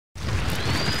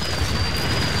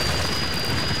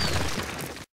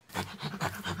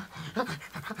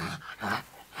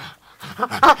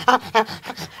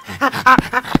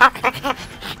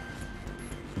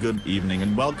Good evening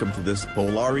and welcome to this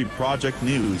Polari Project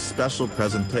News special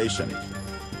presentation.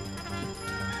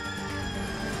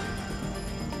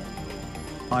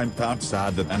 I'm Pat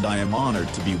Sadat and I am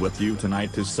honored to be with you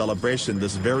tonight to celebration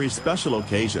this very special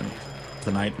occasion.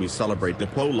 Tonight we celebrate the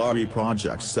Polari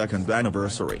Project's second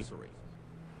anniversary.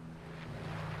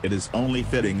 It is only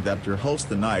fitting that your host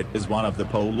tonight is one of the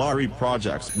Polari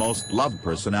Project's most loved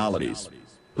personalities.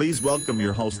 Please welcome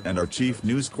your host and our chief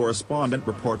news correspondent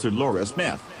reporter Laura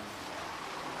Smith.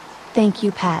 Thank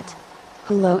you, Pat.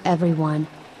 Hello everyone.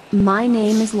 My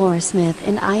name is Laura Smith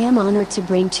and I am honored to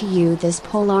bring to you this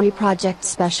Polari Project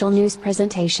special news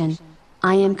presentation.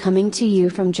 I am coming to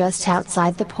you from just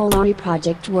outside the Polari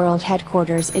Project World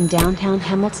Headquarters in downtown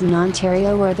Hamilton,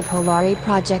 Ontario, where the Polari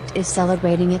Project is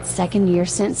celebrating its second year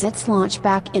since its launch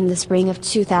back in the spring of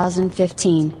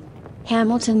 2015.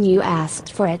 Hamilton, you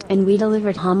asked for it and we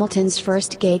delivered. Hamilton's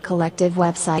first gay collective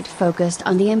website focused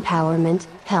on the empowerment,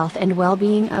 health and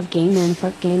well-being of gay men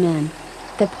for gay men.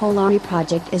 The Polari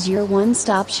Project is your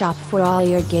one-stop shop for all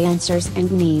your gay answers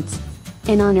and needs.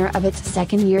 In honor of its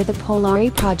second year, the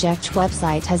Polari Project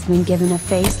website has been given a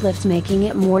facelift, making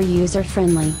it more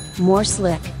user-friendly, more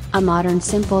slick, a modern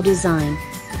simple design.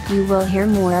 You will hear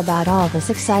more about all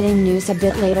this exciting news a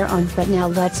bit later on, but now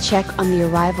let's check on the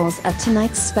arrivals of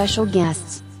tonight's special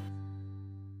guests.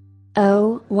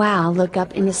 Oh, wow, look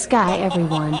up in the sky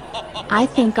everyone. I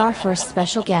think our first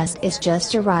special guest is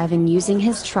just arriving using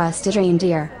his trusted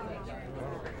reindeer.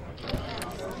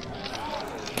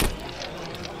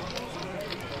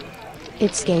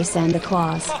 It's Gay Santa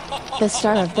Claus, the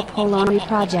star of the Polari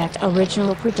Project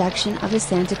original production of a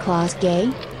Santa Claus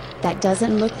Gay? That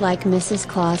doesn't look like Mrs.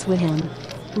 Claus with him.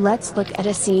 Let's look at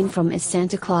a scene from Is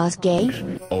Santa Claus Gay?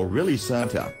 Oh really,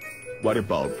 Santa? What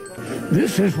about?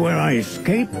 This is where I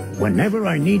escape whenever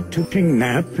I need to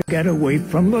nap to get away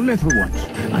from the little ones.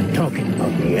 I'm talking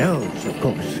about the elves, of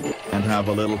course. And have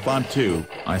a little fun too,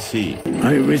 I see.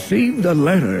 I received a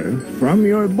letter from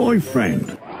your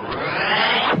boyfriend.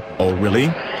 Oh really?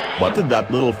 What did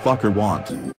that little fucker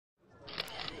want?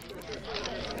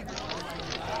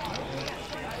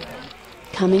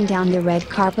 Coming down the red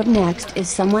carpet next is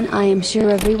someone I am sure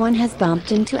everyone has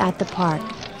bumped into at the park.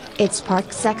 It's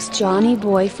Park Sex Johnny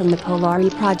Boy from the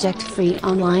Polari Project free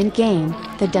online game,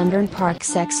 the Dundurn Park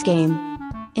Sex Game.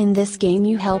 In this game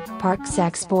you help Park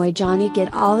Sex Boy Johnny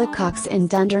get all the cocks in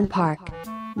Dundurn Park.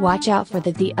 Watch out for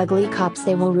the ugly cops,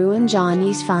 they will ruin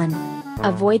Johnny's fun.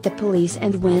 Avoid the police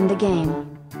and win the game.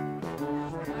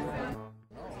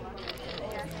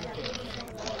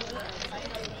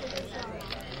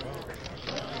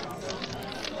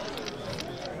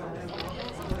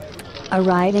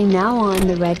 Arriving now on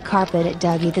the red carpet at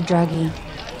Dougie the Druggie.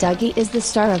 Dougie is the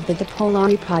star of the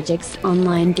Polari Project's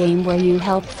online game where you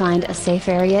help find a safe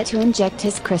area to inject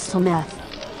his crystal meth.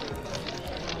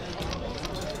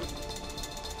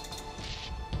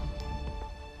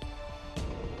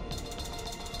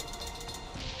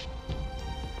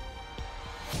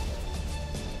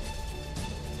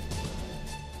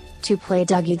 To play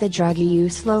Dougie the Druggie, you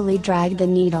slowly drag the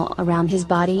needle around his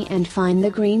body and find the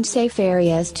green safe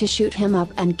areas to shoot him up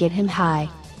and get him high.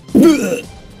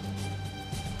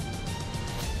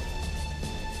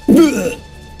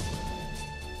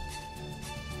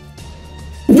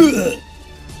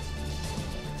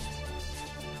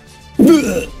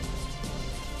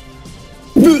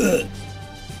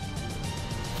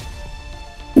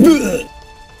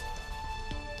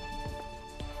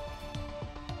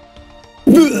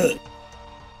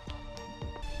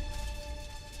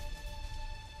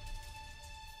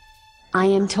 I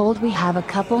am told we have a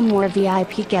couple more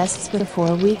VIP guests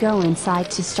before we go inside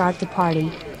to start the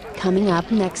party. Coming up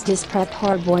next is Prep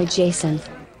Hard Boy Jason.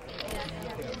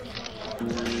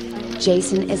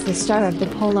 Jason is the star of the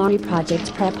Polari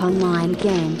Project Prep online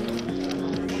game.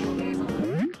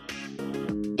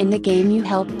 In the game you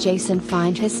help Jason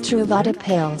find his Truvada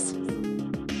pills.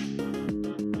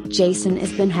 Jason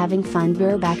has been having fun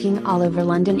beerbacking all over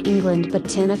London, England, but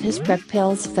 10 of his prep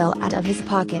pills fell out of his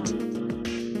pocket.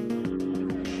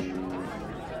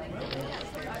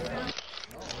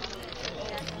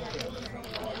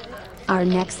 Our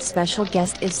next special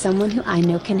guest is someone who I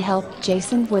know can help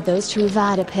Jason with those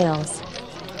Truvada pills.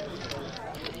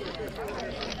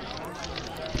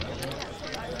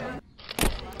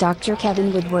 Dr.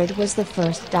 Kevin Woodward was the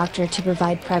first doctor to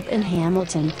provide PrEP in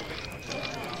Hamilton.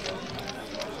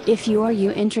 If you are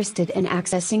interested in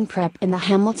accessing PrEP in the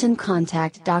Hamilton,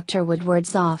 contact Dr.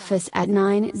 Woodward's office at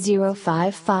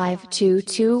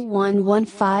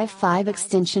 9055221155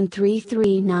 extension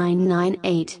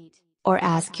 33998. or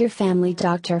ask your family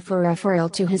doctor for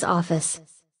referral to his office.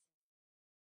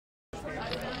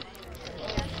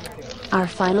 Our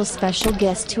final special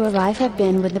guests to arrive have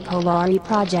been with the Polari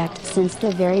project since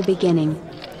the very beginning.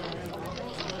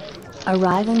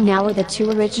 Arriving now are the two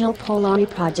original Polari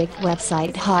project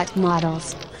website hot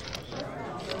models.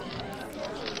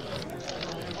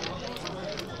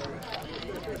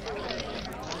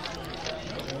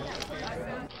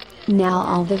 Now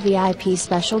all the VIP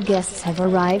special guests have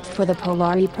arrived for the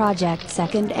Polari project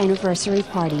second anniversary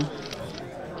party.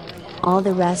 All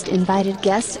the rest invited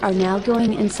guests are now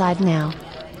going inside now.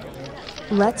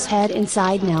 Let's head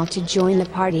inside now to join the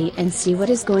party and see what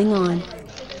is going on.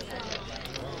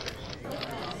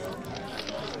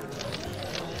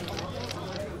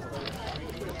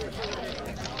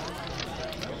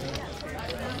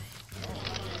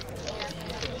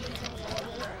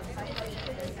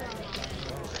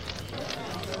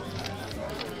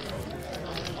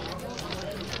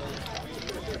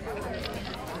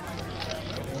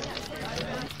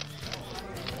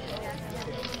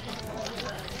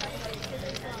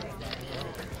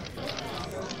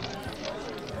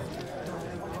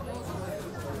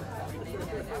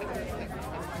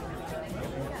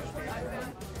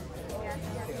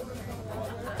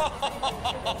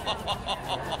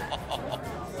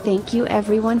 Thank you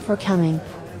everyone for coming.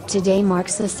 Today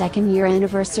marks the second year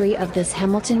anniversary of this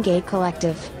Hamilton Gay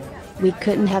Collective. We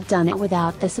couldn't have done it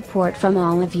without the support from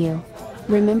all of you.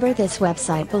 Remember, this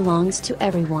website belongs to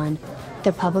everyone.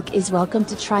 The public is welcome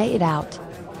to try it out.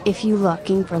 If you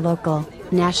looking for local,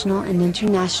 national and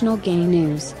international gay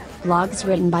news, blogs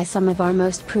written by some of our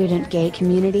most prudent gay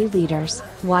community leaders,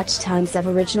 watch tons of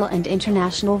original and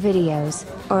international videos,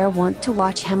 or want to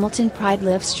watch Hamilton Pride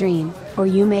live stream, or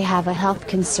you may have a health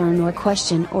concern or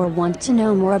question or want to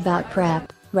know more about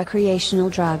PrEP, recreational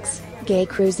drugs, gay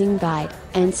cruising guide,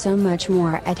 and so much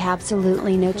more at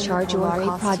absolutely no charge or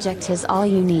cost. Project is all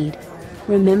you need.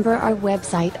 Remember our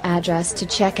website address to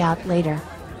check out later.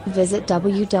 Visit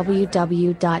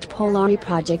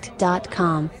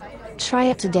www.polariproject.com. Try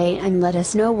it today and let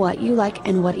us know what you like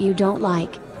and what you don't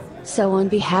like. So on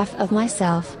behalf of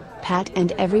myself, Pat,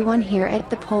 and everyone here at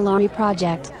the Polari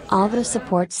Project, all the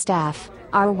support staff,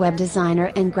 our web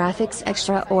designer and graphics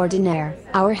extraordinaire,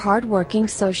 our hard-working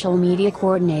social media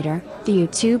coordinator, the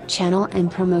YouTube channel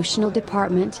and promotional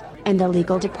department, and the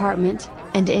legal department,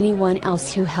 and anyone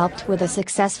else who helped with a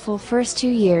successful first 2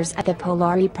 years at the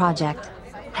Polari Project.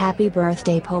 Happy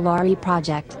birthday, Polari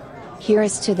Project!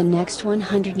 Here's to the next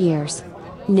 100 years.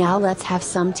 Now let's have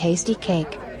some tasty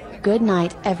cake. Good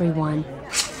night everyone.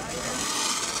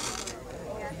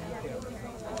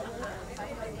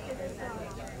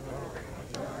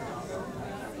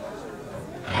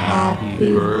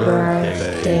 Happy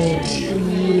birthday to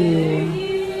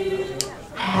you.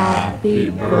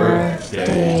 Happy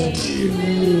birthday to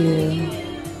you.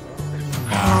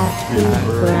 Happy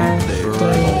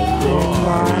birthday,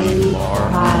 Polari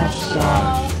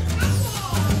Project.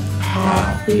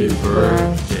 Happy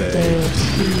birthday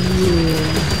to you.